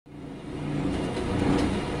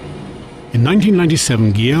In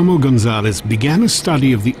 1997, Guillermo Gonzalez began a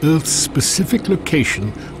study of the Earth's specific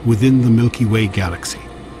location within the Milky Way Galaxy.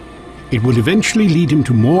 It would eventually lead him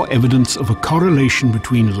to more evidence of a correlation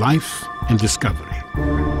between life and discovery.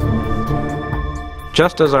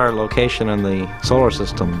 Just as our location in the solar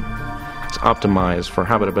system is optimized for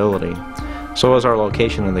habitability, so is our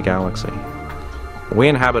location in the galaxy. We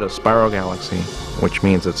inhabit a spiral galaxy, which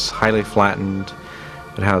means it's highly flattened.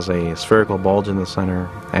 It has a spherical bulge in the center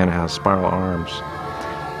and it has spiral arms.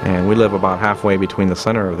 And we live about halfway between the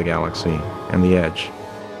center of the galaxy and the edge.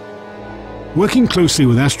 Working closely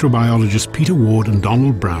with astrobiologists Peter Ward and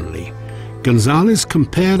Donald Brownlee, Gonzalez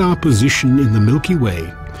compared our position in the Milky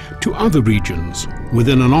Way to other regions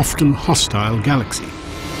within an often hostile galaxy.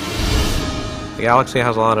 The galaxy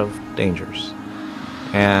has a lot of dangers,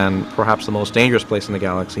 and perhaps the most dangerous place in the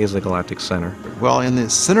galaxy is the galactic center. Well, in the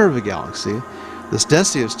center of the galaxy, this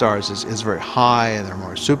density of stars is very high, and there are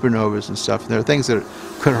more supernovas and stuff. And there are things that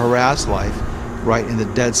could harass life right in the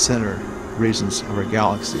dead center regions of our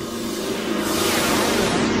galaxy.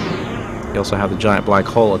 You also have the giant black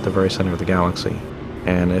hole at the very center of the galaxy.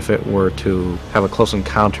 And if it were to have a close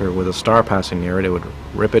encounter with a star passing near it, it would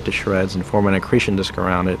rip it to shreds and form an accretion disk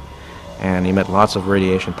around it and emit lots of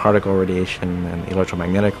radiation, particle radiation and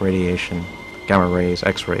electromagnetic radiation, gamma rays,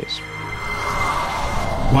 X-rays.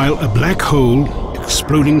 While a black hole,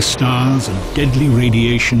 exploding stars and deadly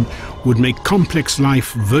radiation would make complex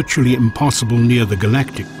life virtually impossible near the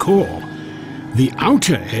galactic core, the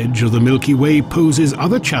outer edge of the Milky Way poses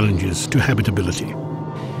other challenges to habitability.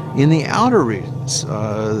 In the outer regions,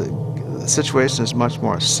 the situation is much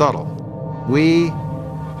more subtle. We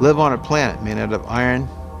live on a planet made out of iron,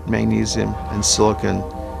 magnesium, and silicon,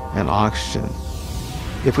 and oxygen.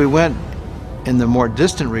 If we went in the more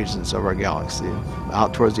distant regions of our galaxy,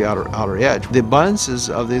 out towards the outer edge, the abundances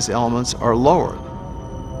of these elements are lower.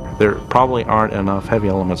 There probably aren't enough heavy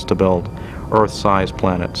elements to build Earth-sized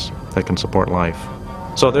planets that can support life.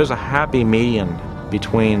 So there's a happy median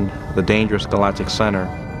between the dangerous galactic center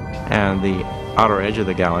and the outer edge of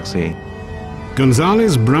the galaxy.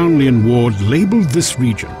 Gonzalez, Brownlee and Ward labeled this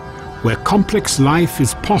region, where complex life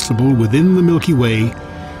is possible within the Milky Way,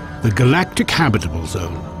 the galactic habitable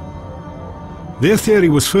zone. Their theory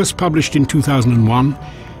was first published in 2001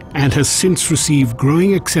 and has since received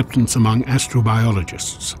growing acceptance among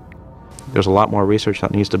astrobiologists. There's a lot more research that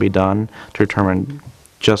needs to be done to determine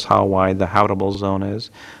just how wide the habitable zone is,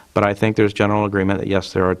 but I think there's general agreement that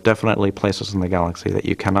yes, there are definitely places in the galaxy that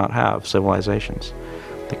you cannot have civilizations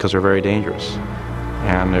because they're very dangerous,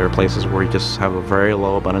 and there are places where you just have a very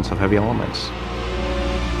low abundance of heavy elements.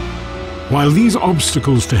 While these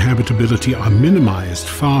obstacles to habitability are minimized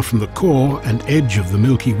far from the core and edge of the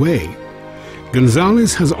Milky Way,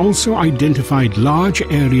 Gonzalez has also identified large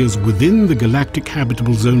areas within the galactic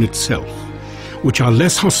habitable zone itself, which are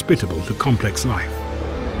less hospitable to complex life.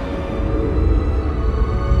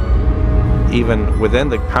 Even within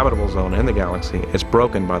the habitable zone in the galaxy, it's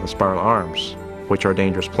broken by the spiral arms, which are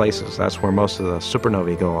dangerous places. That's where most of the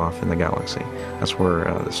supernovae go off in the galaxy. That's where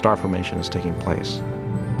the star formation is taking place.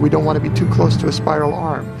 We don't want to be too close to a spiral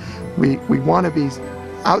arm. We want to be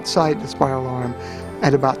outside the spiral arm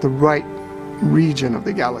at about the right region of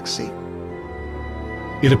the galaxy.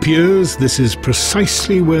 It appears this is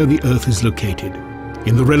precisely where the Earth is located,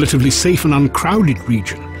 in the relatively safe and uncrowded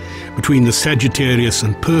region between the Sagittarius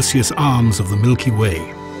and Perseus arms of the Milky Way.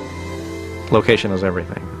 Location is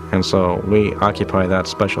everything, and so we occupy that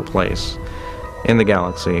special place in the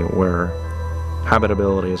galaxy where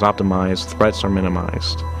habitability is optimized, threats are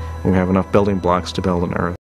minimized, and we have enough building blocks to build an Earth.